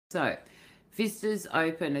So, vistas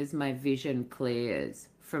open as my vision clears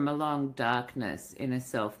from a long darkness in a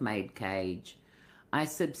self-made cage. I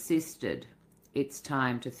subsisted. It's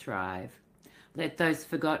time to thrive. Let those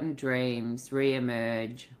forgotten dreams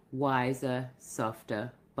re-emerge, wiser,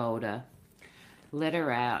 softer, bolder. Let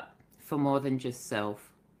her out for more than just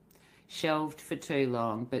self. Shelved for too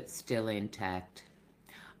long, but still intact.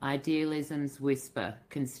 Idealism's whisper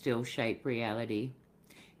can still shape reality.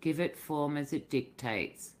 Give it form as it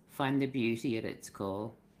dictates. Find the beauty at its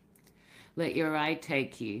core. Let your eye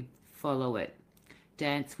take you. Follow it.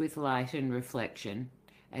 Dance with light and reflection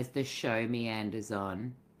as the show meanders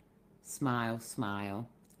on. Smile, smile,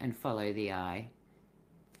 and follow the eye.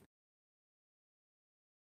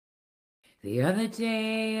 The other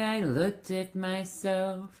day I looked at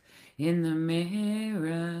myself in the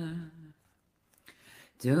mirror.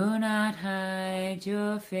 Do not hide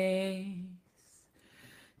your face.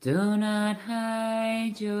 Do not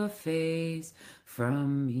hide your face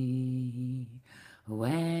from me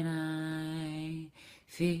when I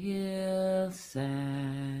feel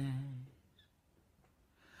sad.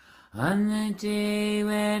 On the day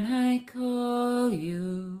when I call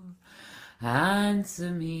you, answer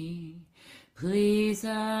me, please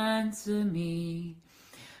answer me,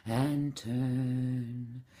 and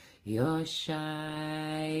turn your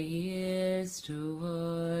shy ears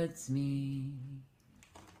towards me.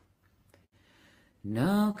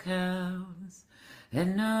 No cows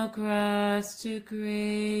and no grass to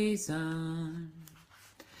graze on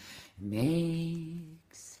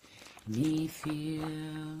makes me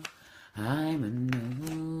feel I'm a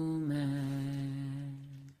nomad.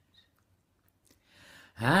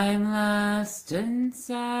 I'm lost and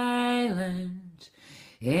silent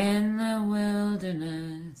in the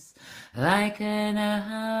wilderness, like an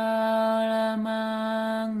owl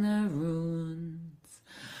among the ruins.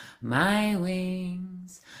 My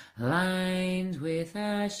wings lined with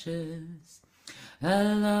ashes,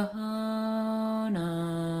 alone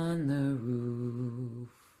on the roof.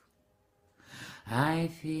 I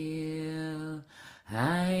feel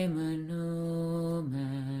I'm a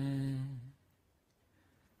nomad.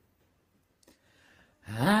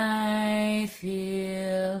 I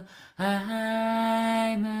feel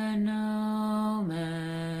I'm a nomad.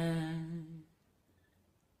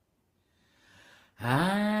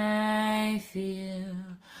 I feel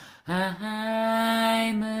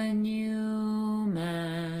I'm a new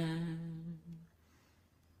man.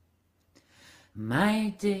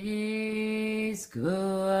 My days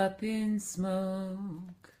go up in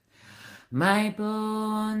smoke. My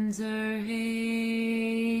bones are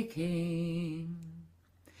aching.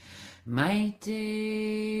 My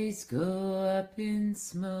days go up in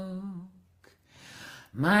smoke.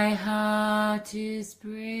 My heart is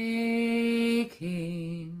breaking.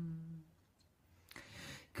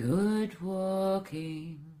 Good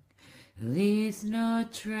walking leaves no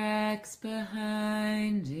tracks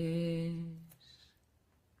behind it.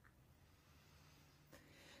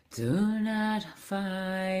 Do not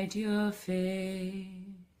hide your face.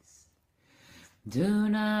 Do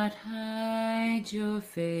not hide your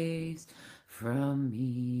face from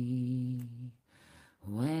me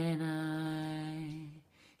when I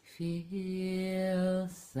feel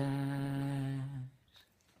sad.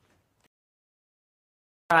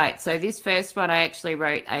 Right, so this first one I actually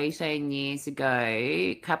wrote 18 years ago,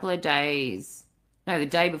 a couple of days, no, the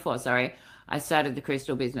day before, sorry, I started the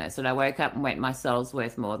crystal business, and I woke up and went, my soul's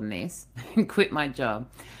worth more than this, and quit my job.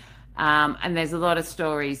 And there's a lot of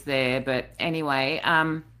stories there, but anyway,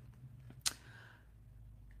 I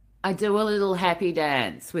do a little happy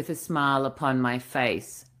dance with a smile upon my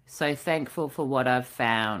face, so thankful for what I've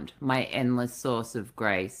found, my endless source of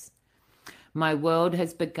grace. My world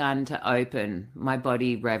has begun to open, my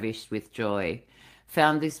body ravished with joy.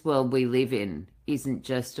 Found this world we live in isn't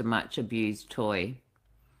just a much abused toy.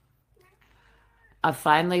 I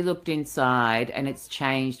finally looked inside and it's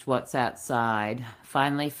changed what's outside.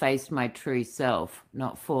 Finally faced my true self,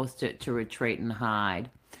 not forced it to retreat and hide.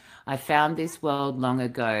 I found this world long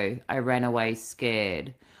ago. I ran away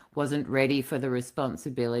scared. Wasn't ready for the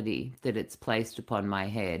responsibility that it's placed upon my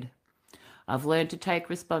head. I've learned to take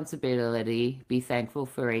responsibility, be thankful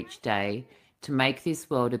for each day, to make this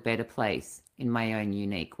world a better place in my own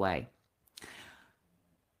unique way.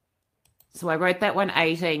 So I wrote that one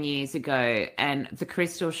 18 years ago, and the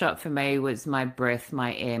crystal shop for me was my breath,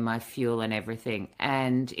 my air, my fuel, and everything.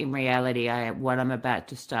 And in reality, what I'm about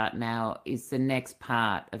to start now is the next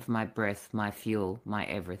part of my breath, my fuel, my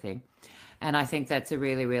everything. And I think that's a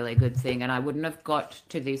really, really good thing. And I wouldn't have got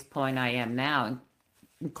to this point I am now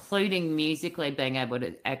including musically being able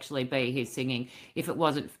to actually be here singing. If it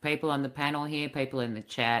wasn't for people on the panel here, people in the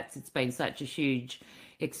chats, it's been such a huge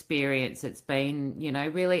experience. It's been, you know,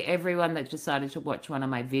 really everyone that decided to watch one of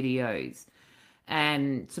my videos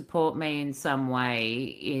and support me in some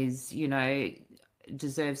way is, you know,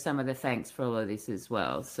 deserves some of the thanks for all of this as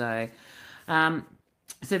well. So,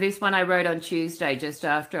 so this one I wrote on Tuesday, just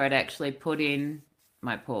after I'd actually put in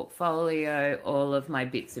my portfolio, all of my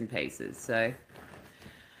bits and pieces. So,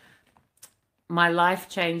 my life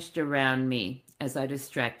changed around me as I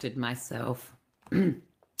distracted myself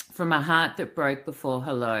from a heart that broke before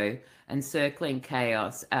hello and circling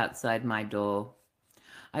chaos outside my door.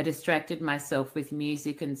 I distracted myself with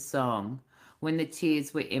music and song when the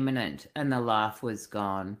tears were imminent and the laugh was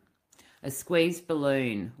gone. A squeezed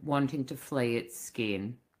balloon wanting to flee its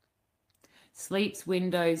skin. Sleep's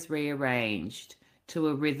windows rearranged to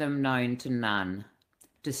a rhythm known to none.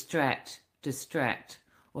 Distract, distract,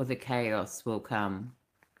 or the chaos will come.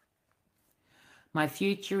 My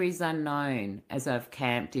future is unknown as I've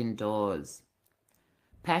camped indoors.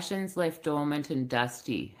 Passions left dormant and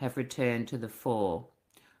dusty have returned to the fore.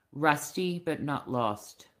 Rusty but not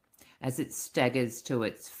lost, as it staggers to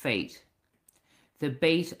its feet. The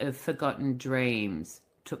beat of forgotten dreams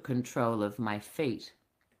took control of my feet.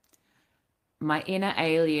 My inner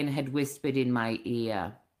alien had whispered in my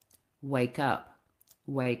ear, wake up,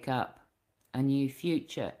 a new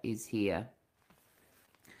future is here.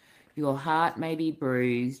 Your heart may be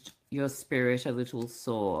bruised, your spirit a little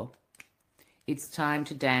sore. It's time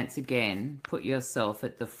to dance again, put yourself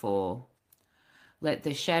at the fore. Let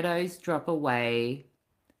the shadows drop away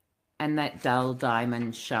and that dull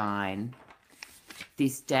diamond shine.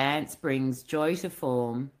 This dance brings joy to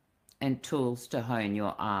form and tools to hone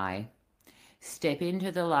your eye. Step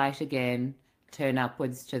into the light again, turn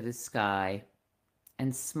upwards to the sky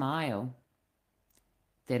and smile.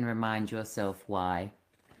 Then remind yourself why.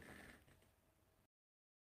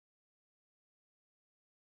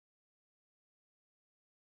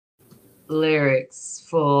 Lyrics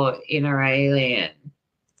for Inner Alien.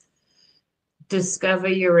 Discover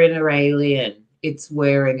your inner alien. It's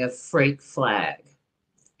wearing a freak flag.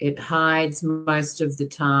 It hides most of the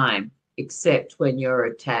time, except when you're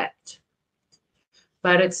attacked.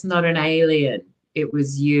 But it's not an alien. It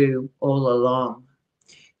was you all along.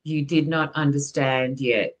 You did not understand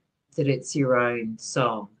yet that it's your own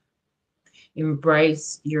song.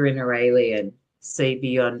 Embrace your inner alien. See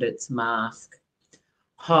beyond its mask.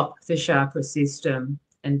 Hop the chakra system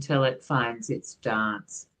until it finds its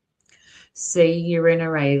dance. See your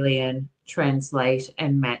inner alien, translate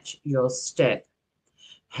and match your step.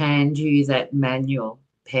 Hand you that manual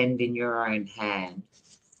penned in your own hand.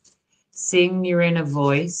 Sing your inner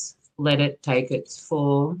voice, let it take its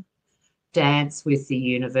form. Dance with the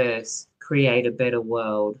universe, create a better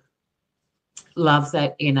world. Love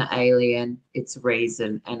that inner alien, its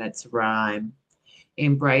reason and its rhyme.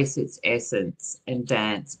 Embrace its essence and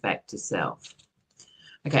dance back to self.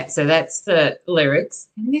 Okay, so that's the lyrics.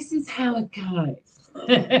 And this is how it goes.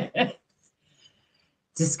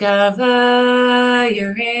 Discover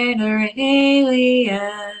your inner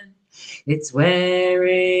alien. It's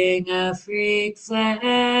wearing a freak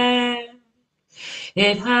flag.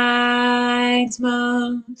 It hides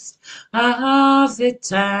most of the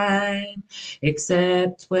time,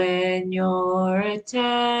 except when you're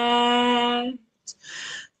attacked.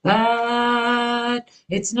 But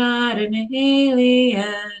it's not an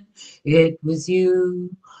alien, it was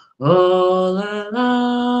you all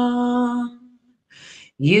along.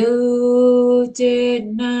 You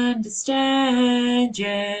didn't understand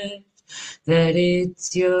yet that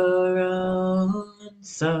it's your own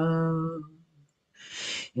song.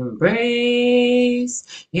 Embrace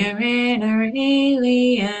your inner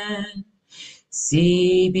alien.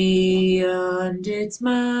 See beyond its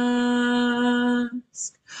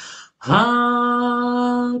mask.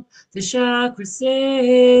 Hop the chakra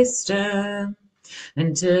system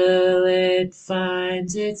until it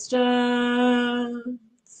finds its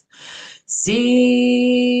dance.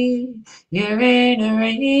 See your inner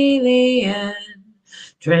alien.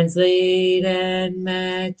 Translate and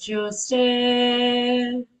match your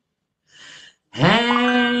step.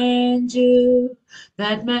 Hand you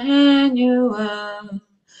that manual,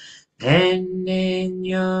 pen in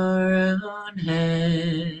your own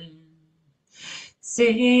hand.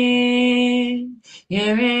 Sing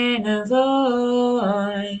your inner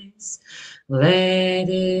voice, let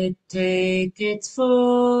it take its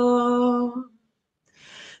form.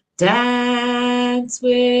 Dance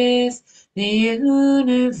with the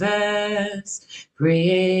universe,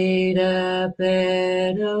 create a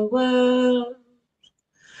better world.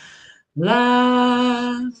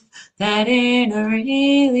 Love that inner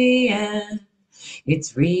alien.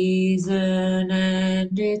 It's reason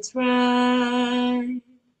and it's right.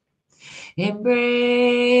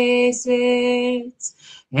 Embrace its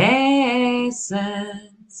essence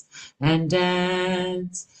and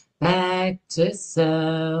dance back to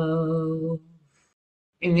self.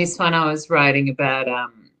 In this one, I was writing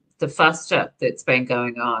about the fuster that's been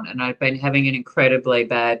going on, and I've been having an incredibly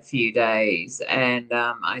bad few days, and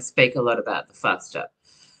I speak a lot about the fuster.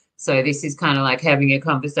 So this is kind of like having a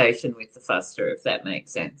conversation with the fuster, if that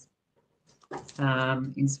makes sense,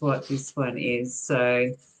 is what this one is.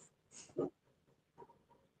 So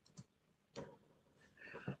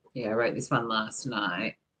yeah, I wrote this one last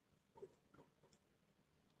night.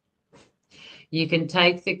 You can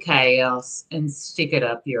take the chaos and stick it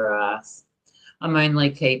up your ass. I'm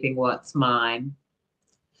only keeping what's mine.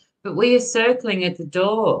 But we are circling at the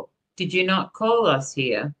door. Did you not call us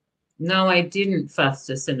here? No, I didn't,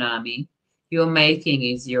 Fuster Tsunami. Your making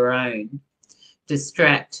is your own.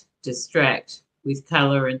 Distract, distract with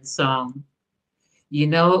colour and song. You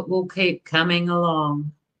know it will keep coming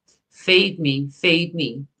along. Feed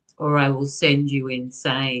me, or I will send you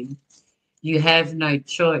insane. You have no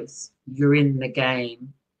choice. You're in the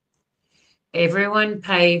game. Everyone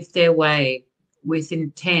paved their way with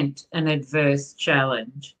intent and adverse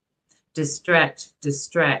challenge. Distract,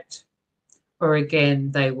 distract, or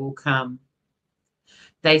again they will come.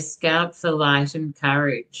 They scout for light and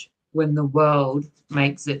courage when the world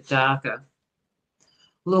makes it darker.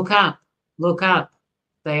 Look up,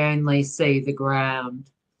 they only see the ground.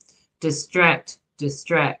 Distract,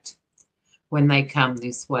 distract, when they come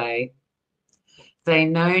this way. They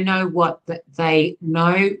know not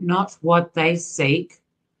what they seek,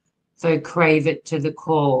 though crave it to the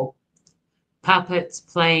core. Puppets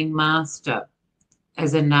playing master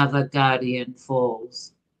as another guardian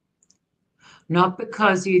falls. Not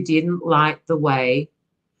because you didn't like the way,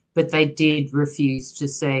 but they did refuse to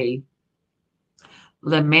see.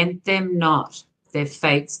 Lament them not, their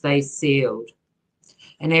fates they sealed,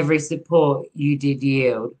 and every support you did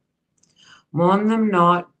yield. Mourn them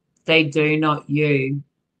not, they do not you.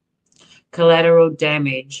 Collateral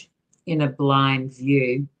damage in a blind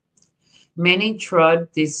view. Many trod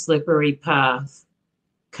this slippery path.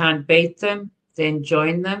 Can't beat them, then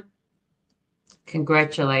join them.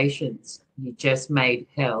 Congratulations, you just made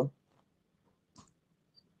hell.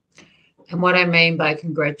 And what I mean by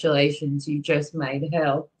congratulations, you just made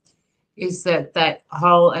hell, is that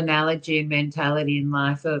whole analogy and mentality in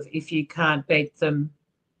life of if you can't beat them,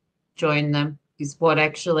 join them, is what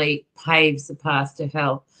actually paves the path to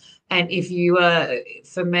hell. And if you are,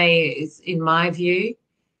 for me, it's in my view,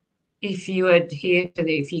 if you adhere to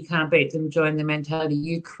the if you can't beat them, join the mentality,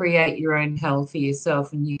 you create your own hell for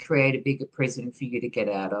yourself and you create a bigger prison for you to get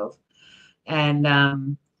out of.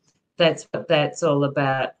 And that's what that's all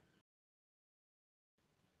about.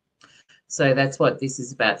 So that's what this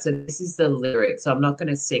is about. So this is the lyrics. I'm not going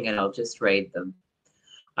to sing it. I'll just read them.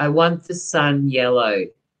 I want the sun yellow,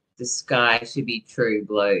 the sky to be true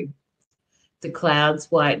blue, the clouds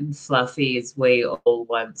white and fluffy as we all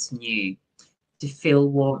once knew, to feel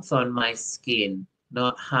warmth on my skin,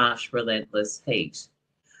 not harsh, relentless heat,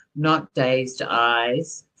 not dazed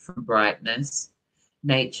eyes from brightness,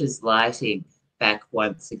 nature's lighting back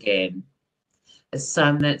once again, a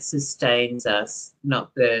sun that sustains us,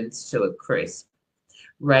 not burns to a crisp,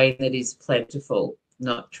 rain that is plentiful,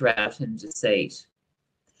 not drought and deceit,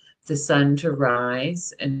 the sun to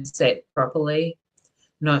rise and set properly,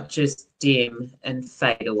 not just dim and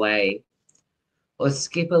fade away, or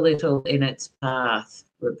skip a little in its path,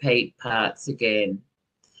 repeat parts again.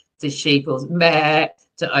 The sheep will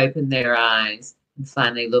to open their eyes and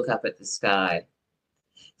finally look up at the sky.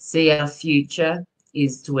 See our future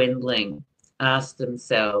is dwindling, ask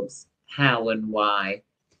themselves how and why.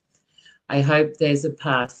 I hope there's a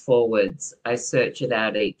path forwards. I search it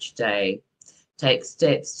out each day. Take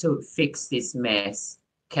steps to fix this mess,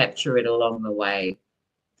 capture it along the way.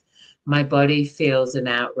 My body feels an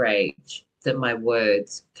outrage that my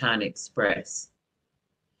words can't express,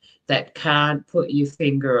 that can't put your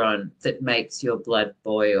finger on, that makes your blood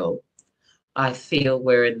boil. I feel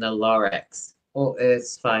we're in the Lorax or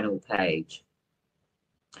Earth's final page.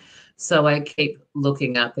 So I keep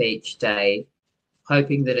looking up each day,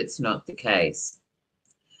 hoping that it's not the case.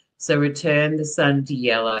 So return the sun to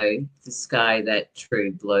yellow, the sky that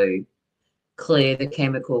true blue. Clear the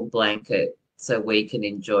chemical blanket so we can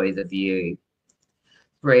enjoy the view.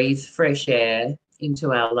 Breathe fresh air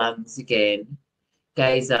into our lungs again.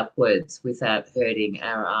 Gaze upwards without hurting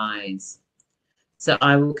our eyes. So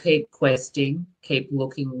I will keep questing, keep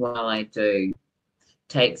looking while I do.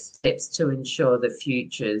 take steps to ensure the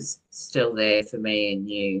future's still there for me and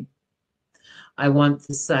you. I want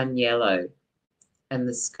the sun yellow and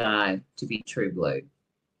the sky to be true blue.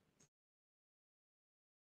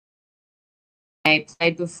 I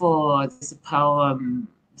played before, there's a poem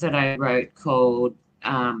that I wrote called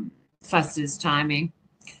Vistas Timing.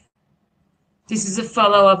 This is a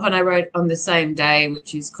follow-up and I wrote on the same day,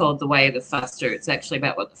 which is called The Way of the Fuster. It's actually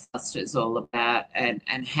about what the fuster is all about and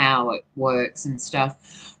how it works and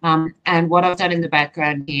stuff. And what I've done in the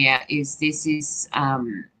background here is this is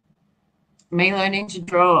me learning to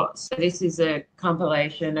draw. So this is a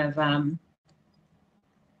compilation of,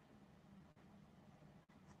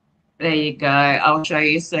 there you go. I'll show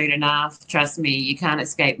you soon enough. Trust me, you can't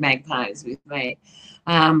escape magpies with me.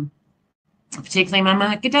 Particularly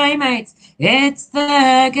my good day mates. It's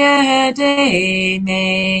the good day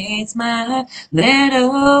mates, my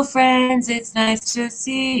little friends. It's nice to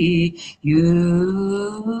see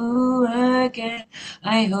you again.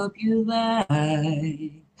 I hope you like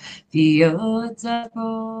the odds I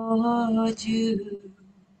brought you.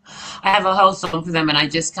 I have a whole song for them and I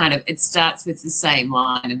just kind of, it starts with the same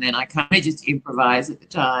line and then I kind of just improvise at the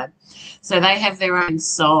time. So they have their own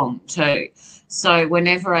song too. So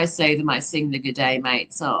whenever I see them, I sing the Good Day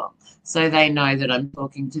Mate song. So they know that I'm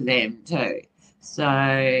talking to them too. So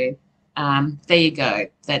there you go.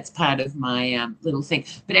 That's part of my little thing.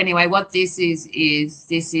 But anyway, what this is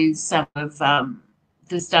this is some of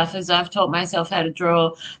the stuff as I've taught myself how to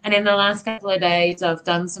draw. And in the last couple of days, I've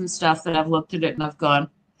done some stuff that I've looked at it and I've gone,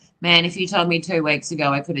 man, if you told me 2 weeks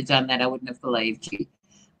ago I could have done that, I wouldn't have believed you.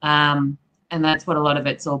 And that's what a lot of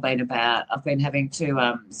it's all been about. I've been having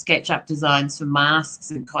to sketch up designs for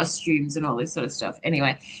masks and costumes and all this sort of stuff.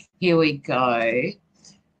 Anyway, here we go.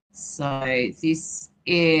 So this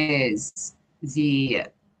is the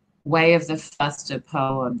Way of the Fuster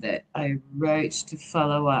poem that I wrote to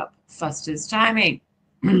follow up Fuster's Timing.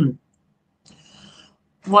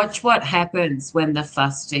 Watch what happens when the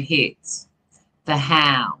fuster hits. The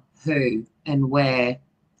how, who, and where.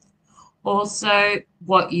 Also,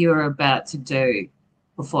 what you're about to do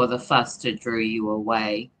before the fuster drew you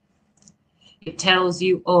away. It tells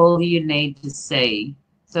you all you need to see,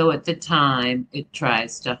 though at the time it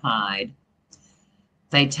tries to hide.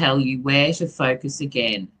 They tell you where to focus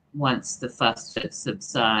again once the fuster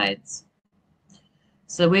subsides.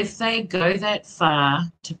 So if they go that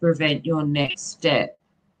far to prevent your next step,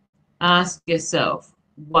 ask yourself,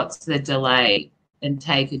 what's the delay, and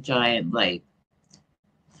take a giant leap.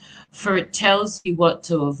 For it tells you what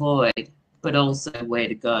to avoid, but also where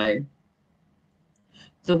to go.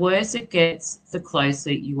 The worse it gets, the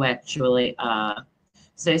closer you actually are.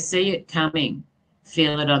 So see it coming,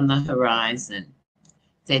 feel it on the horizon,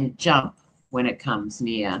 then jump when it comes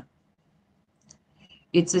near.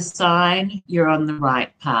 It's a sign you're on the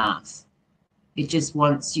right path. It just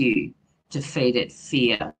wants you to feed it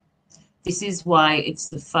fear. This is why it's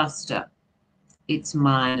the fuster. It's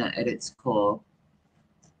minor at its core.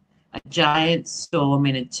 A giant storm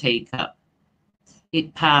in a teacup.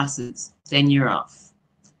 It passes, then you're off.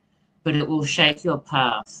 But it will shake your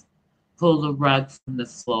path, pull the rug from the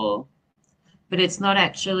floor. But it's not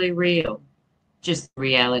actually real, just the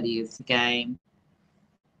reality of the game.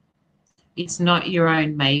 It's not your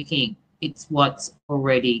own making, it's what's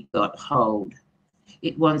already got hold.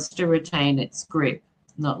 It wants to retain its grip,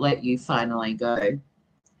 not let you finally go.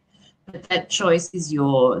 But that choice is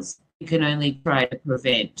yours. You can only try to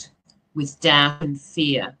prevent, with doubt and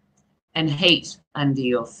fear and heat under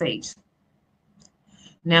your feet.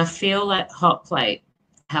 Now feel that hot plate,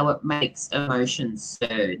 how it makes emotions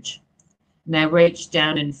surge. Now reach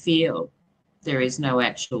down and feel there is no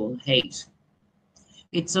actual heat.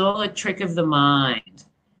 It's all a trick of the mind,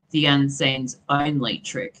 the unseen's only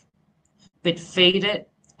trick. But feed it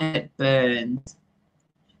and it burns.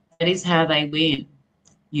 That is how they win.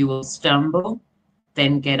 You will stumble,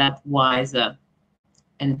 then get up wiser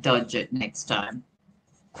and dodge it next time.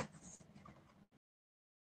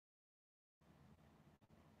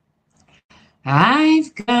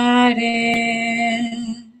 I've got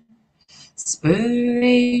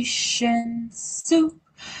inspiration soup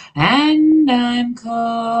and I'm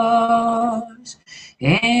caught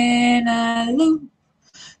in a loop.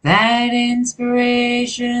 That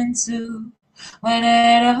inspiration soup, when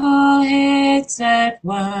it all hits at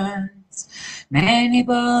once, many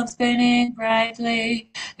bulbs burning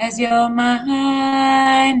brightly as your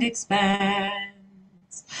mind expands.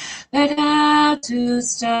 But how to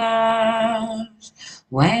start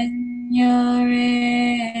when you're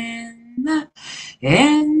in the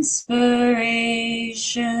inspiration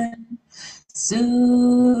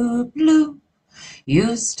soup loop?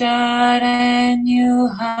 You start and you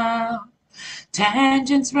hop,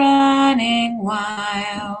 tangents running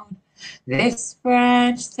wild. This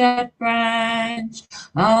branch, that branch,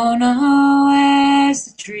 oh no, where's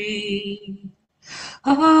the tree?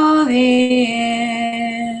 Oh, the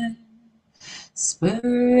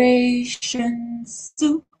inspiration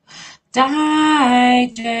soup digests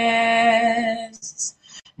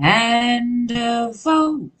and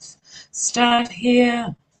devotes. Start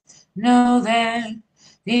here, know that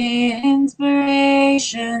the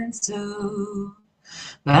inspiration soup,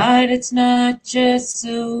 but it's not just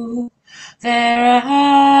soup. There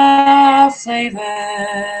are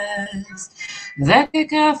flavors, the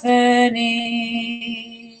cacophony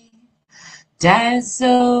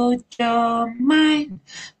dazzled your mind,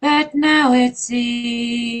 but now it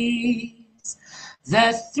sees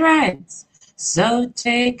the threads. So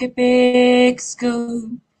take a big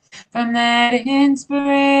scoop from that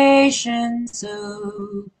inspiration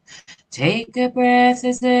soup. Take a breath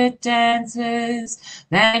as it dances,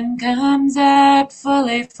 then comes up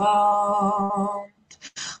fully formed.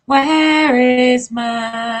 Where is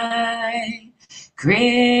my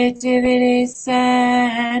creativity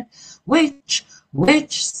sand? Which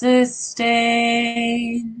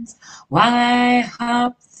sustains while I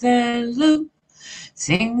hop the loop?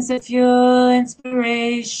 Things that fuel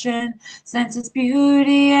inspiration, senses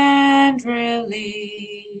beauty and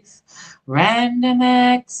relief. Random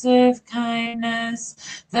acts of kindness,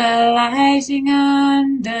 the lighting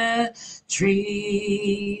under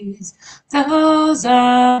trees. Those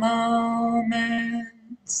are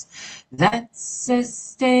moments that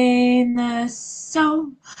sustain the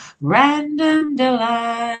soul. Random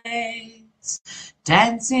delights,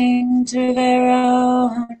 dancing to their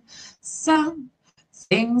own song.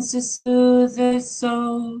 Things to soothe the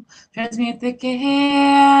soul, transmute the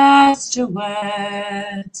chaos to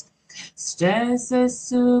words. Stirs the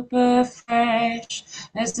super fresh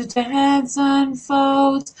as the dance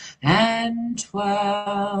unfolds and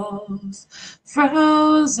twirls.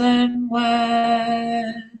 Frozen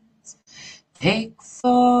words take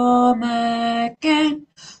form again,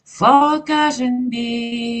 forgotten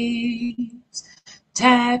beats.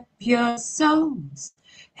 Tap your souls.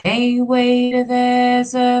 Hey, waiter,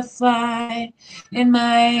 there's a fly in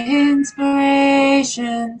my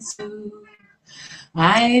inspiration soup.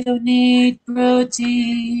 I don't need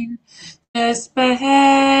protein, just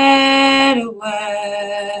better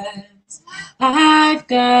words. I've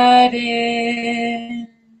got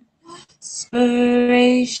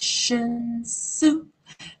inspiration soup,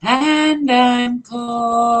 and I'm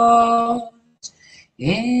caught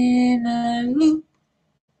in a loop.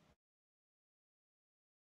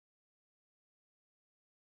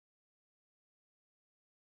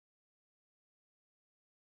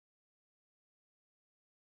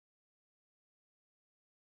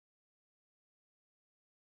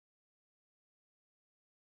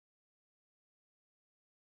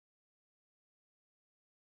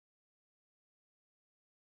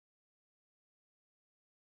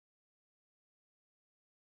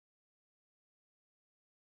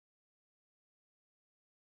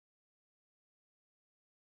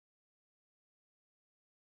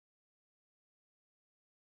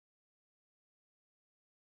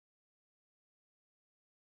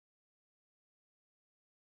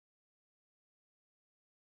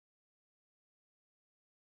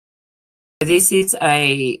 This is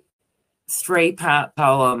a 3-part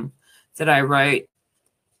poem that I wrote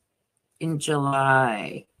in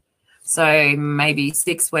July. So maybe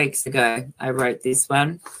 6 weeks ago, I wrote this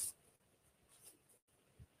one.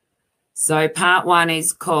 So part 1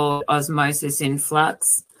 is called Osmosis in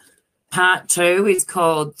Flux. Part 2 is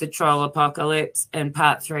called The Troll Apocalypse. And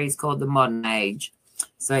part 3 is called The Modern Age.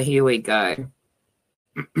 So here we go.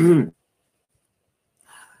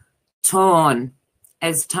 Torn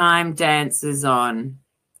as time dances on,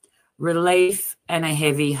 relief and a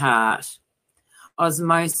heavy heart,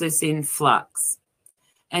 osmosis in flux,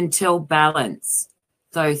 until balance,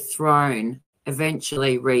 though thrown,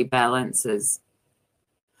 eventually rebalances.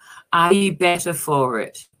 Are you better for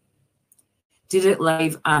it? Did it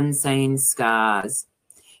leave unseen scars?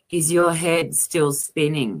 Is your head still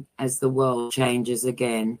spinning as the world changes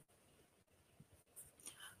again?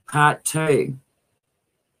 Part 2.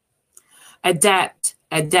 Adapt,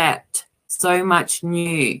 adapt, so much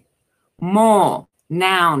new. More,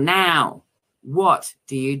 now. What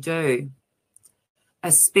do you do?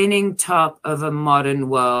 A spinning top of a modern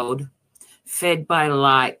world, fed by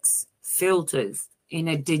likes, filters in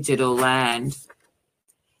a digital land.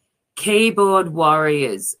 Keyboard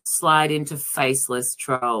warriors slide into faceless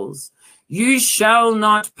trolls. You shall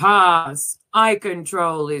not pass. I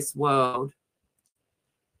control this world.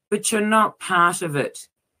 but you're not part of it.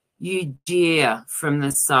 You jeer from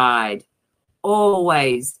the side,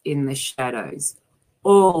 always in the shadows,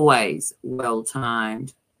 always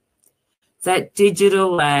well-timed. That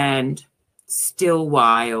digital land, still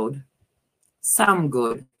wild, some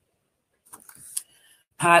good.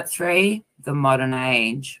 Part 3, the modern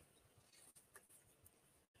age.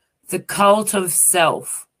 The cult of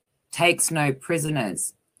self takes no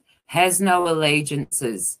prisoners, has no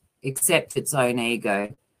allegiances except its own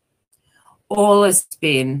ego. All a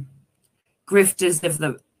spin, grifters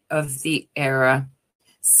of the era.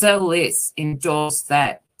 Sell this, endorse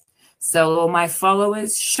that. Sell all my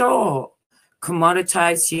followers? Sure.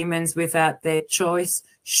 Commoditize humans without their choice?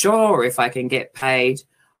 Sure, if I can get paid.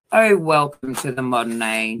 Oh, welcome to the modern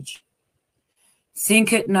age.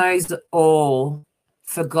 Think it knows all,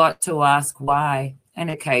 forgot to ask why,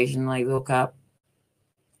 and occasionally look up.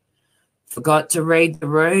 Forgot to read the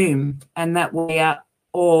room, and that we are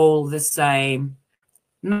all the same.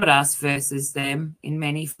 Not us versus them in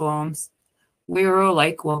many forms. We're all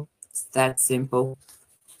equal. It's that simple.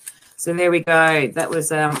 So there we go. That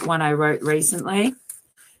was one I wrote recently.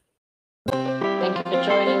 Thank you for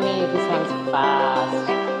joining me. This one's fast.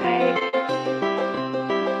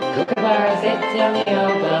 Kookaburra sits on the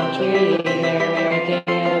old gum tree, Mary King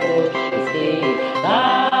of the bush is deep.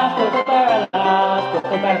 Laugh,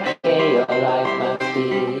 Kookaburra, gay your life must be.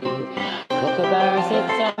 Kookaburra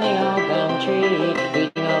sits on the old gum tree,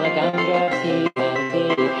 eating all the gumdrops he can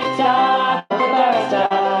see. Stop,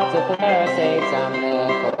 Kookaburra, save some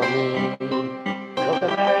there for me.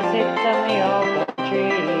 Kookaburra sits on the old gum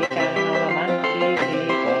tree, counting all the monkeys he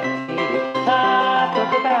can see. Laugh,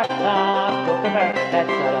 Kookaburra,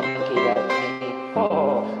 that's not a monkey, that's me.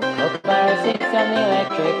 Oh, Kookaburra sits on the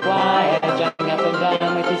electric wire, jumping up and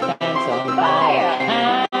down with his pants on fire.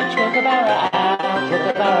 Ouch, Kookaburra,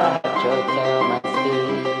 your tail must be.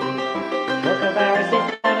 Kookaburra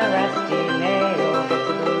sits on a rusty nail, gets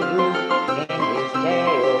a blue in his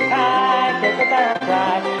tail. Cry,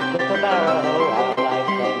 Kookaburra, oh, how life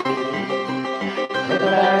can be.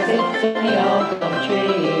 Kookaburra sits in the old gum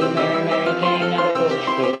tree, Mary King of the bush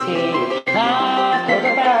is he. Laugh,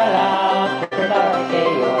 Kookaburra,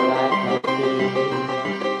 gay your life must be.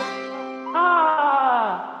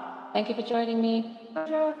 Thank you for joining me.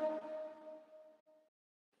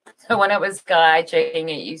 So when it was sky checking,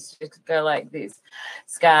 it used to go like this.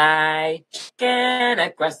 Sky checking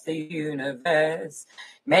across the universe,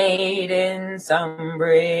 made in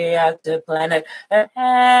Sunbury, outer planet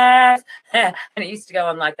Earth. And it used to go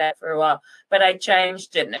on like that for a while. But I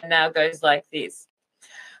changed it, and it now goes like this.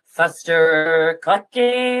 Faster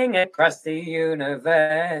clucking across the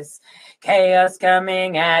universe, chaos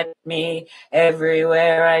coming at me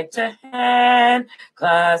everywhere I turn.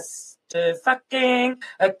 Cluster fucking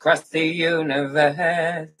across the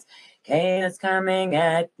universe, chaos coming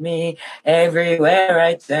at me everywhere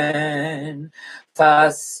I turn.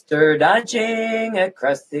 Faster dodging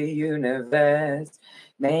across the universe,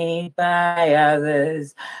 made by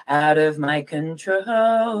others out of my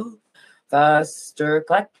control. Faster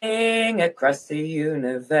clapping across the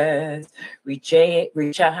universe,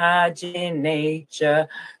 recharge in nature,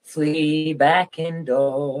 flee back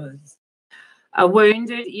indoors. A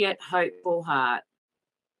wounded yet hopeful heart.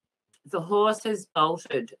 The horse has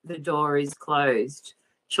bolted, the door is closed,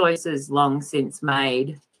 choices long since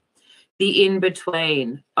made. The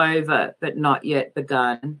in-between, over but not yet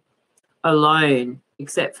begun. Alone,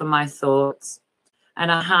 except for my thoughts, and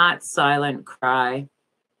a heart's silent cry.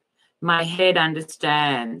 My head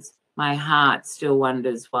understands, my heart still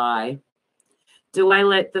wonders why. Do I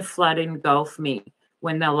let the flood engulf me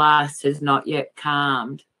when the last has not yet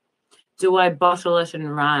calmed? Do I bottle it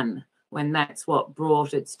and run when that's what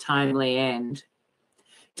brought its timely end?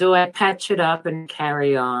 Do I patch it up and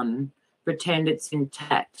carry on, pretend it's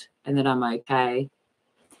intact and that I'm okay?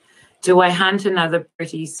 Do I hunt another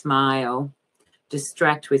pretty smile,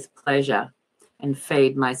 distract with pleasure and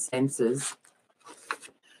feed my senses?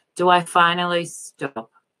 Do I finally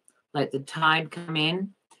stop, let the tide come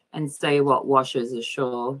in and see what washes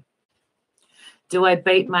ashore? Do I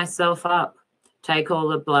beat myself up, take all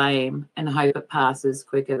the blame and hope it passes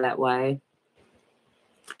quicker that way?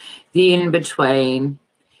 The in-between,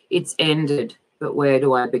 it's ended, but where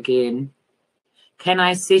do I begin? Can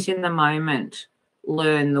I sit in the moment,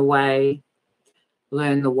 learn the way,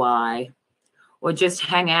 learn the why, or just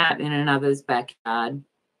hang out in another's backyard?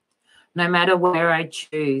 No matter where I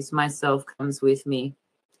choose, myself comes with me.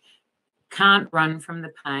 Can't run from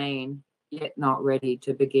the pain, yet not ready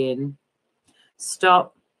to begin.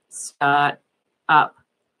 Stop, start, up,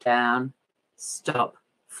 down, stop,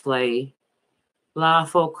 flee.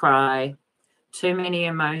 Laugh or cry, Too many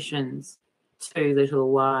emotions, too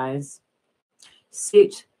little wise.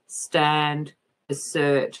 Sit, stand,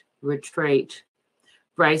 assert, retreat.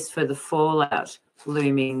 Brace for the fallout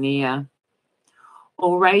looming near.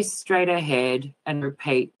 Or race straight ahead and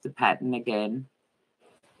repeat the pattern again.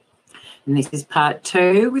 And this is part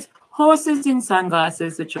 2 with horses in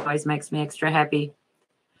sunglasses, which always makes me extra happy.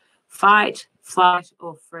 Fight, flight,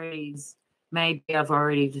 or freeze. Maybe I've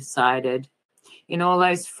already decided. In all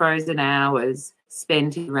those frozen hours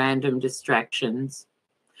spent in random distractions.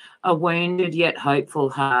 A wounded yet hopeful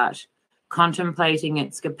heart, contemplating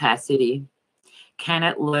its capacity. Can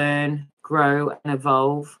it learn, grow, and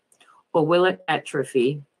evolve? Or will it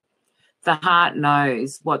atrophy? The heart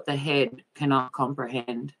knows what the head cannot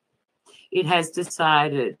comprehend. It has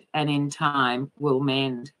decided, and in time will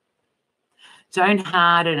mend. Don't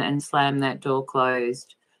harden and slam that door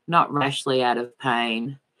closed, not rashly out of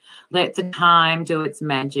pain. Let the time do its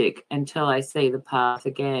magic until I see the path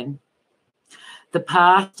again. The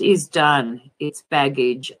past is done, its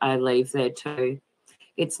baggage I leave there too.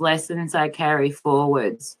 Its lessons I carry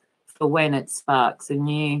forwards for when it sparks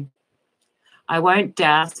anew. I won't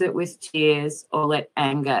douse it with tears or let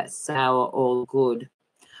anger sour all good.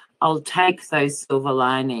 I'll take those silver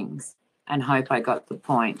linings and hope I got the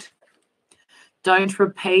point. Don't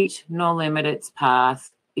repeat nor limit its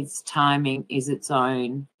path. Its timing is its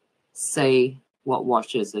own. See what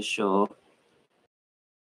washes ashore.